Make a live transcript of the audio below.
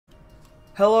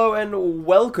Hello and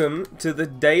welcome to the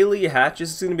Daily Hatch.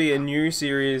 This is going to be a new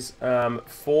series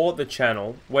for the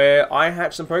channel where I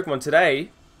hatch some Pokemon today.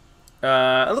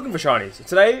 I'm looking for shinies.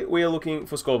 Today we are looking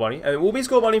for Scorbunny, and we'll be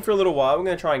Scorbunny for a little while. We're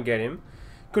going to try and get him.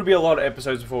 Could be a lot of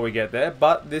episodes before we get there,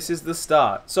 but this is the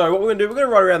start. So what we're going to do, we're going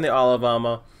to ride around the Isle of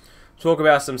Armor, talk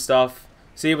about some stuff,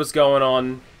 see what's going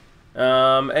on,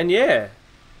 and yeah.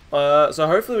 So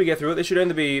hopefully we get through it. This should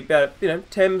only be about,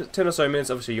 10 or so minutes.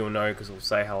 Obviously you'll know because it'll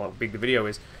say how big the video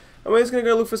is. And we're just going to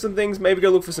go look for some things. Maybe go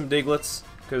look for some Digletts,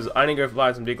 because I need to go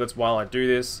find some Digletts while I do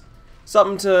this.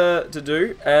 Something to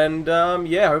do. And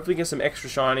yeah, hopefully get some extra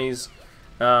shinies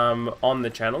on the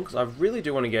channel, because I really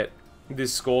do want to get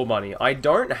this Scorbunny. I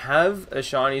don't have a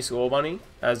shiny Scorbunny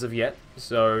as of yet.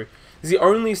 So it's the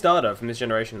only starter from this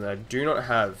generation that I do not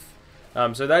have.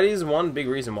 So that is one big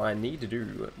reason why I need to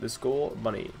do the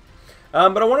Scorbunny.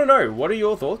 But I want to know, what are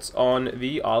your thoughts on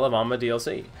the Isle of Armor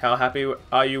DLC? How happy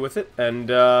are you with it? And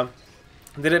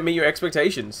did it meet your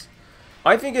expectations?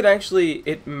 I think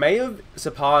it may have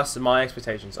surpassed my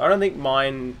expectations. I don't think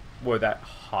mine were that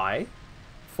high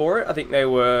for it. I think I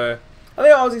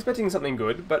was expecting something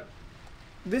good, but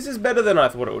this is better than I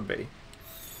thought it would be.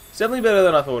 It's definitely better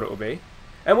than I thought it would be.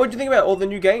 And what do you think about all the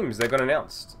new games that got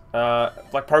announced?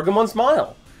 Like Pokemon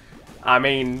Smile. I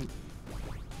mean...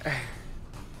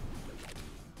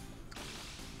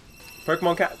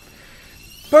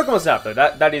 Pokemon Snap, though,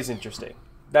 that is interesting.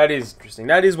 That is interesting.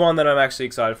 That is one that I'm actually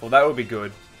excited for. That would be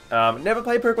good. Never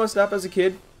played Pokemon Snap as a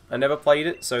kid. I never played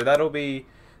it, so that'll be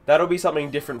something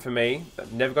different for me.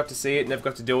 Never got to see it, never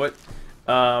got to do it.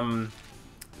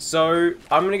 So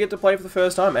I'm gonna get to play for the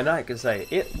first time, and I can say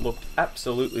it looked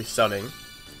absolutely stunning.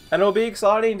 And it'll be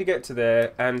exciting to get to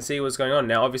there and see what's going on.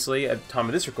 Now, obviously, at the time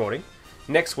of this recording,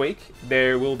 next week,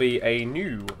 there will be a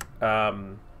new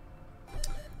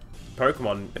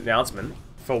Pokemon announcement.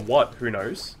 For what? Who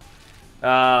knows?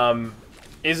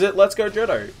 Is it Let's Go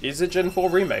Johto? Is it Gen 4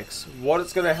 remakes? What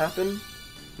is going to happen?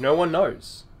 No one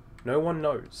knows. No one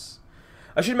knows.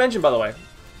 I should mention, by the way,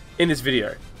 in this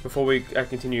video, before we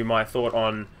continue my thought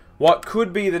on what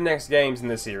could be the next games in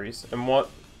this series, and what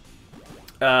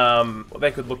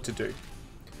they could look to do.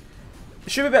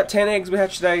 It should be about 10 eggs we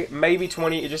hatch today, maybe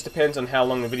 20, it just depends on how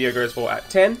long the video goes for at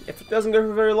 10. If it doesn't go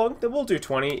for very long, then we'll do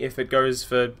 20. If it goes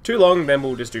for too long, then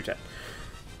we'll just do 10.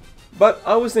 But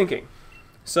I was thinking,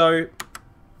 so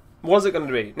what's it going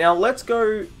to be? Now let's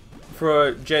go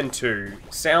for Gen 2.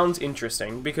 Sounds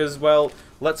interesting because, well,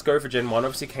 Let's Go for Gen 1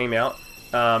 obviously came out,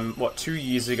 2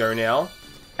 years ago now.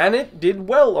 And it did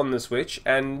well on the Switch,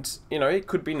 and, it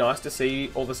could be nice to see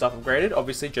all the stuff upgraded.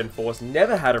 Obviously, Gen 4's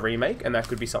never had a remake, and that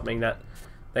could be something that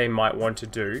they might want to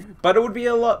do. But it would be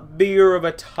a lot bigger of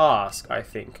a task, I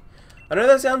think. I know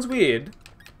that sounds weird,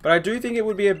 but I do think it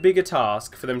would be a bigger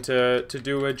task for them to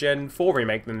do a Gen 4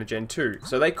 remake than the Gen 2.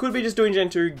 So they could be just doing Gen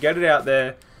 2, get it out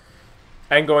there,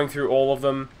 and going through all of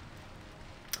them.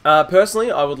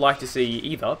 Personally, I would like to see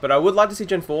either, but I would like to see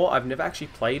Gen 4. I've never actually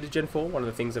played a Gen 4, one of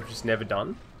the things I've just never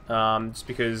done. Just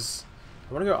because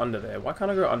I want to go under there. Why can't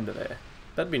I go under there?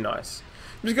 That'd be nice.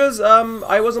 Because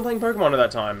I wasn't playing Pokemon at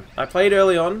that time. I played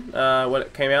early on when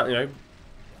it came out,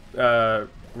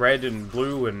 red and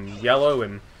blue and yellow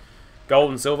and gold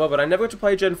and silver, but I never got to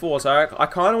play Gen 4, so I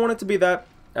kind of want it to be that.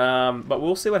 But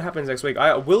we'll see what happens next week.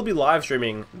 I will be live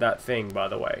streaming that thing, by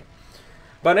the way.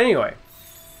 But anyway,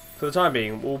 for the time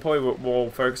being,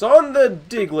 we'll focus on the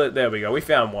Diglett. There we go. We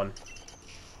found one.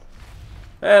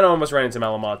 And I almost ran into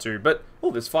Malamar too, but,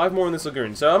 oh, there's 5 more in this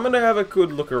lagoon, so I'm going to have a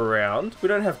good look around. We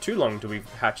don't have too long till we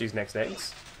hatch these next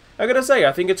eggs. I gotta say,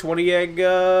 I think a 20 egg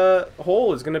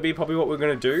haul is going to be probably what we're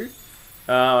going to do.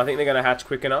 I think they're going to hatch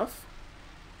quick enough.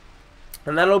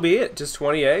 And that'll be it, just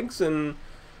 20 eggs, and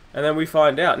then we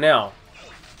find out. Now,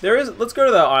 let's go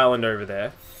to that island over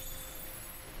there.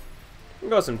 We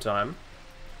got some time.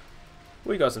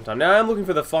 Now I'm looking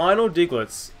for the final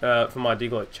Digletts for my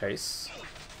Diglett chase.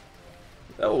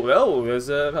 Oh, there's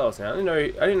a Palisade.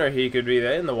 I didn't know he could be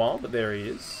there in the wild, but there he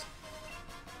is.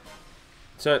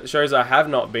 So it shows I have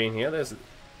not been here. There's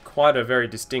quite a very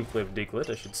distinctive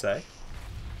Diglett, I should say.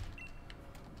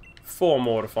 4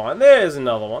 more to find. There's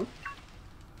another one.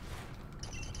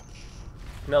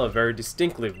 Another very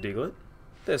distinctive Diglett.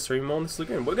 There's 3 more in this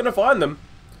lagoon. We're gonna find them.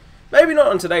 Maybe not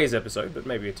on today's episode, but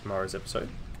maybe tomorrow's episode.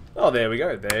 Oh, there we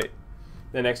go. There,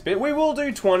 the next bit. We will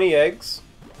do 20 eggs.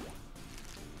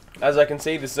 As I can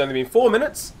see, this has only been 4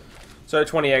 minutes, so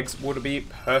 20 eggs would be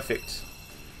perfect.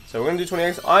 So we're going to do 20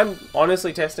 eggs. I'm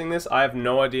honestly testing this. I have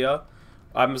no idea.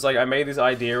 I made this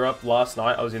idea up last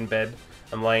night. I was in bed.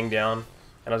 I'm laying down,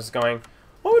 and I was just going,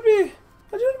 what would be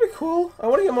cool? I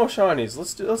want to get more shinies.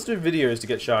 Let's do videos to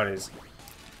get shinies.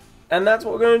 And that's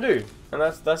what we're going to do. And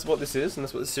that's what this is, and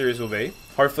that's what the series will be.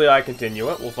 Hopefully I continue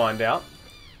it, we'll find out.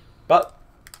 But,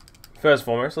 first and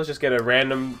foremost, let's just get a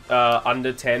random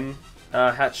under 10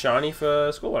 hatch shiny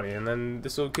for Scorbunny, and then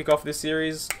this will kick off this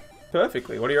series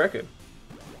perfectly. What do you reckon?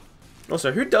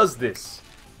 Also, who does this?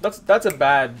 That's a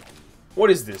bad... What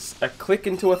is this? A click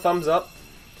into a thumbs up?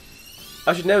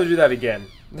 I should never do that again.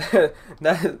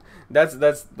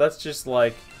 That's just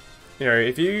like... You know,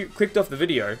 if you clicked off the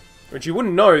video, which you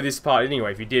wouldn't know this part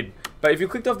anyway if you did, but if you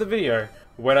clicked off the video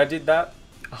when I did that,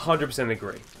 100%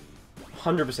 agree.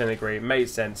 100% agree. It made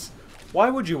sense. Why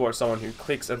would you watch someone who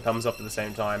clicks and thumbs up at the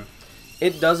same time?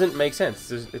 It doesn't make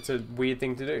sense. It's a weird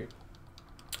thing to do.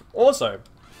 Also,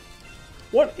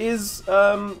 what is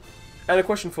and a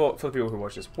question for the people who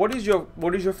watch this: what is your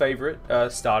favorite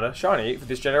starter shiny for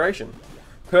this generation?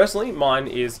 Personally, mine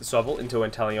is Sobble into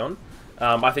Inteleon.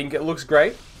 I think it looks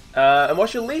great. And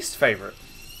what's your least favorite?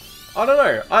 I don't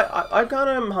know. I kind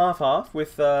of am half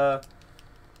with how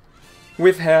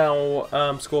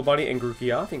Scorbunny and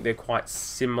Grookey are. I think they're quite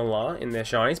similar in their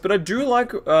shinies, but I do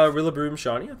like Rillaboom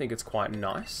shiny. I think it's quite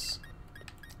nice.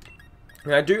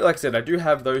 And I do, like I said, I do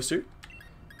have those two.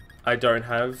 I don't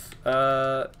have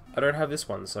this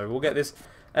one, so we'll get this,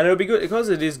 and it'll be good because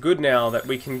it is good now that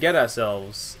we can get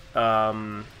ourselves. We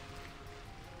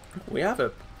have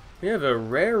a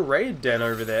rare raid den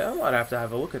over there. I might have to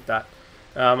have a look at that.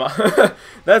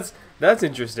 That's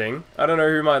interesting. I don't know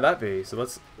who might that be. So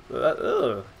let's.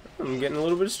 I'm getting a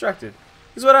little bit distracted.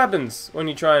 This is what happens when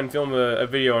you try and film a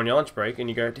video on your lunch break and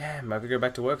you go, damn, I could go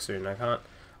back to work soon.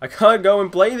 I can't go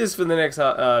and play this for the next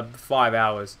 5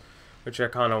 hours, which I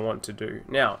kind of want to do.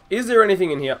 Now, is there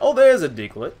anything in here? Oh, there's a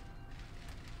Diglett.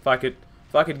 If I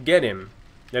could get him,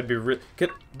 that'd be really.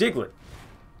 Diglett.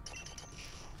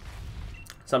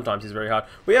 Sometimes he's very hard.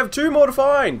 We have 2 more to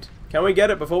find. Can we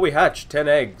get it before we hatch 10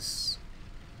 eggs?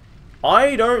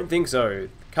 I don't think so.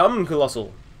 Come,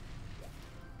 Colossal.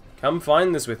 Come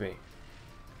find this with me.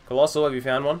 Colossal, have you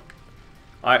found one?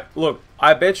 Look,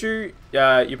 I bet you,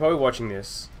 you're probably watching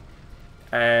this,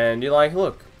 and you're like,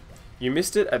 look, you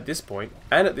missed it at this point,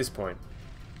 and at this point.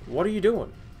 What are you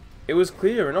doing? It was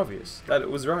clear and obvious that it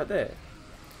was right there.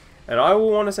 And I will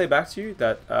want to say back to you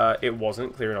that it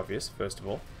wasn't clear and obvious, first of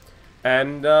all.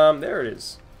 And there it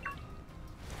is.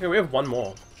 Okay, we have one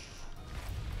more.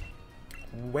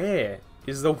 Where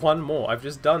is the one more? I've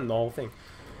just done the whole thing.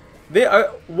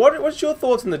 What's your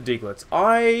thoughts on the Digletts?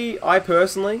 I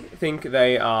personally think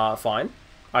they are fine.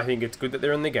 I think it's good that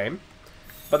they're in the game,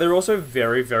 but they're also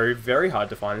very, very, very hard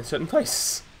to find in certain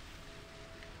places.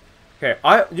 Okay,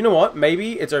 you know what?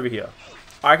 Maybe it's over here.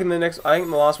 I think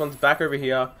the last one's back over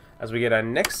here as we get our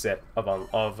next set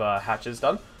of hatches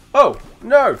done. Oh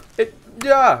no!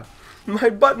 My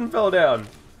button fell down.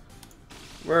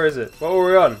 Where is it? What were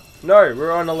we on? No,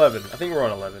 we're on 11. I think we're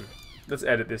on 11. Let's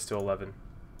edit this to 11.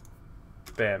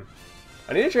 Bam.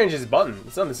 I need to change this button.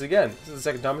 It's done this again. This is the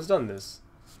second time it's done this.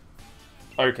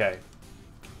 Okay.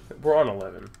 We're on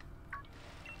 11.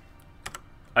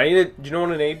 Do you know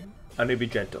what I need? I need to be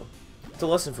gentle. It's a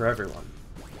lesson for everyone.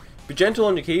 Be gentle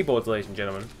on your keyboards, ladies and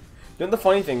gentlemen. You know what the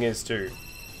funny thing is, too?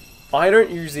 I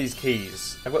don't use these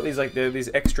keys. I've got these, like, they're these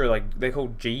extra, like, they're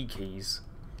called G keys.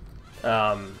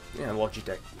 Yeah,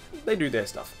 Logitech. They do their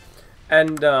stuff.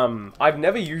 And, I've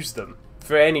never used them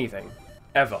for anything.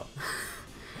 Ever.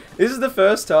 This is the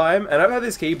first time, and I've had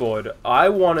this keyboard, I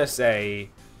want to say,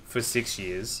 for 6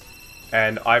 years.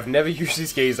 And I've never used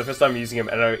these keys. The first time I'm using them,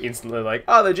 and I'm instantly like,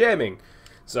 oh, they're jamming.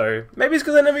 So, maybe it's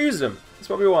because I never used them. That's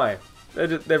probably why.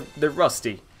 They're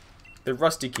rusty. They're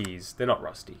rusty keys. They're not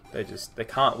rusty. They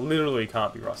literally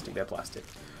can't be rusty. They're plastic.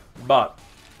 But,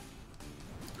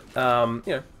 you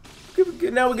know,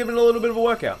 now we're giving it a little bit of a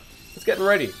workout. It's getting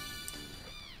ready.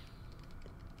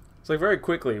 So very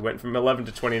quickly went from 11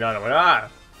 to 29. I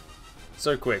went,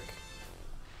 so quick.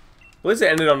 At least it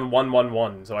ended on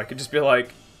 111, so I could just be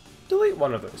like, delete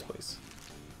one of those, please.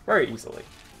 Very easily.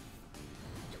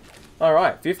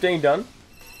 Alright, 15 done.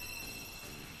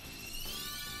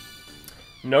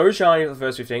 No shiny for the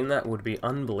first 15. That would be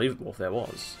unbelievable if there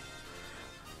was.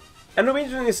 And it'll be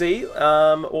interesting to see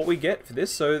what we get for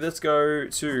this. So let's go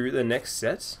to the next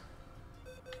set.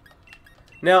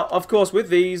 Now, of course, with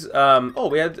these, we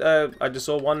had, I just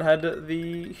saw one had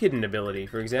the hidden ability,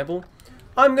 for example.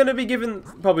 I'm going to be giving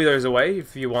probably those away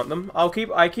if you want them.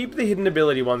 I keep the hidden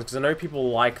ability ones because I know people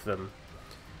like them.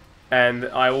 And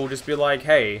I will just be like,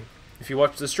 hey, if you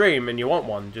watch the stream and you want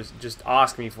one, just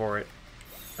ask me for it.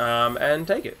 And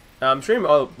take it. Stream,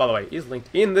 oh, by the way, is linked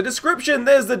in the description.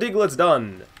 There's the Digletts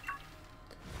done.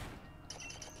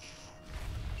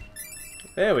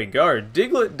 There we go.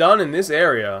 Diglett done in this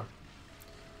area.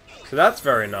 So that's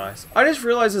very nice. I just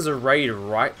realized there's a raid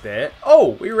right there.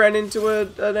 Oh, we ran into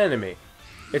an enemy.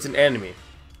 It's an enemy.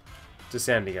 It's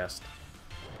a Sandygast.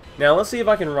 Now let's see if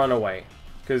I can run away,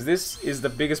 because this is the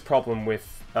biggest problem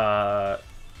with a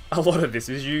lot of this.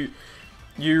 Is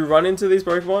you run into these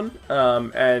Pokemon,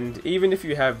 and even if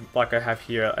you have, like I have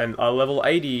here, a level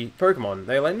 80 Pokemon,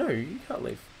 they're like, no, you can't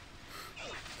leave.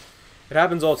 It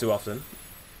happens all too often.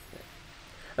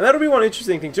 And that'll be one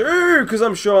interesting thing too, because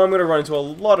I'm sure I'm going to run into a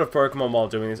lot of Pokemon while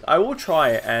doing this. I will try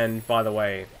and, by the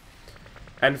way,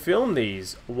 and film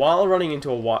these while running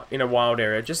into in a wild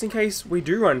area, just in case we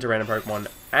do run into random Pokemon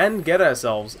and get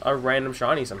ourselves a random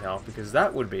shiny somehow, because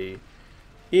that would be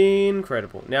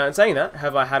incredible. Now, in saying that,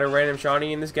 have I had a random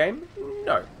shiny in this game?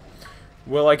 No.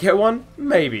 Will I get one?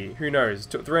 Maybe. Who knows?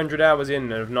 Took 300 hours in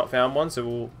and have not found one,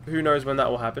 so who knows when that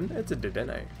will happen? It's a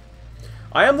Dedenne.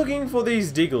 I am looking for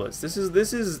these Digglets. This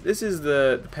is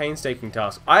the painstaking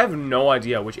task. I have no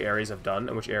idea which areas I've done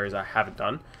and which areas I haven't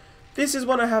done. This is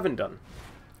one I haven't done.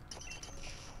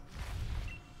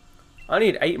 I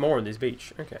need 8 more on this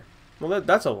beach. Okay. Well,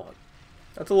 that's a lot.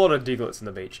 That's a lot of Digglets in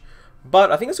the beach. But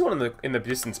I think there's one in the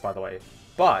distance, by the way.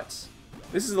 But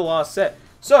this is the last set.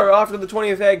 So after the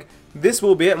 20th egg, this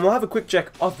will be it, and we'll have a quick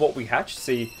check of what we hatched.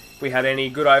 See if we had any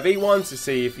good IV ones, to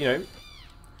see if, you know,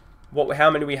 how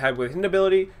many we had with hidden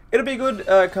ability. It'll be a good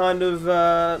kind of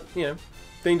you know,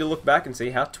 thing to look back and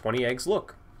see how 20 eggs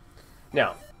look.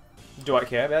 Now, do I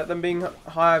care about them being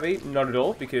high IV? Not at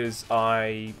all, because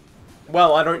I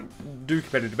don't do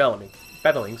competitive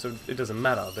battling, so it doesn't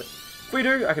matter. But if we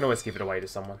do, I can always give it away to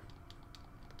someone.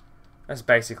 That's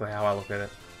basically how I look at it.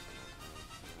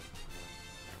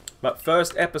 But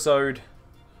first episode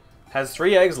has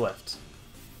 3 eggs left.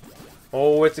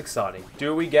 Oh, it's exciting.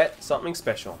 Do we get something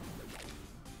special?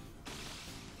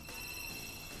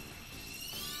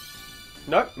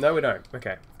 Nope, no we don't.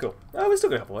 Okay, cool. Oh, we still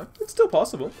got a couple. It's still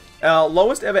possible. Our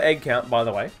lowest ever egg count, by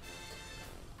the way,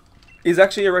 is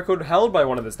actually a record held by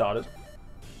one of the starters.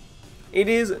 It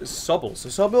is Sobble. So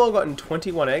Sobble have gotten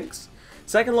 21 eggs.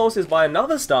 Second lowest is by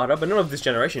another starter, but not of this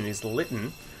generation, is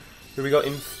Litten, who we got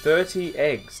in 30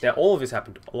 eggs. Now, all of this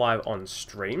happened live on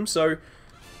stream, so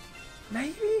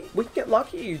maybe we can get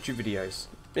lucky YouTube videos.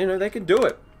 You know, they could do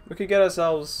it. We could get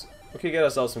ourselves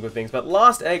some good things. But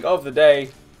last egg of the day,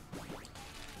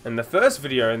 and the first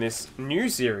video in this new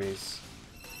series,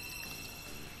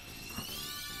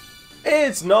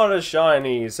 it's not a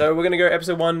shiny. So we're gonna go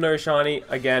episode 1, no shiny.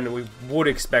 Again, we would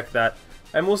expect that,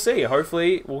 and we'll see.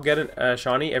 Hopefully, we'll get a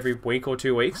shiny every week or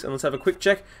 2 weeks. And let's have a quick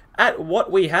check at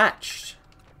what we hatched.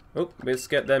 Oh, let's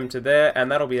get them to there,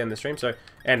 and that'll be in the stream. So,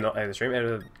 and not in the stream, end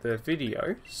of the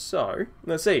video. So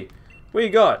let's see.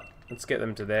 Let's get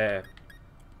them to there.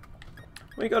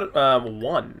 We got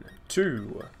 1,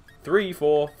 2, 3,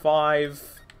 4,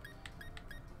 5,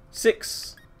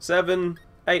 6, 7,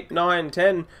 8, 9,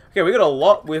 10. Okay, we got a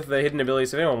lot with the hidden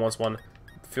abilities. If anyone wants one,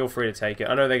 feel free to take it.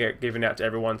 I know they get given out to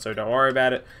everyone, so don't worry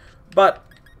about it. But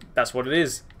that's what it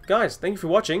is. Guys, thank you for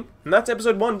watching. And that's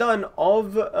episode 1 done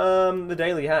of the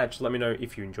Daily Hatch. Let me know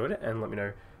if you enjoyed it, and let me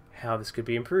know how this could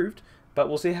be improved. But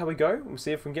we'll see how we go. We'll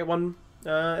see if we can get one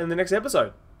in the next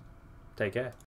episode. Take care.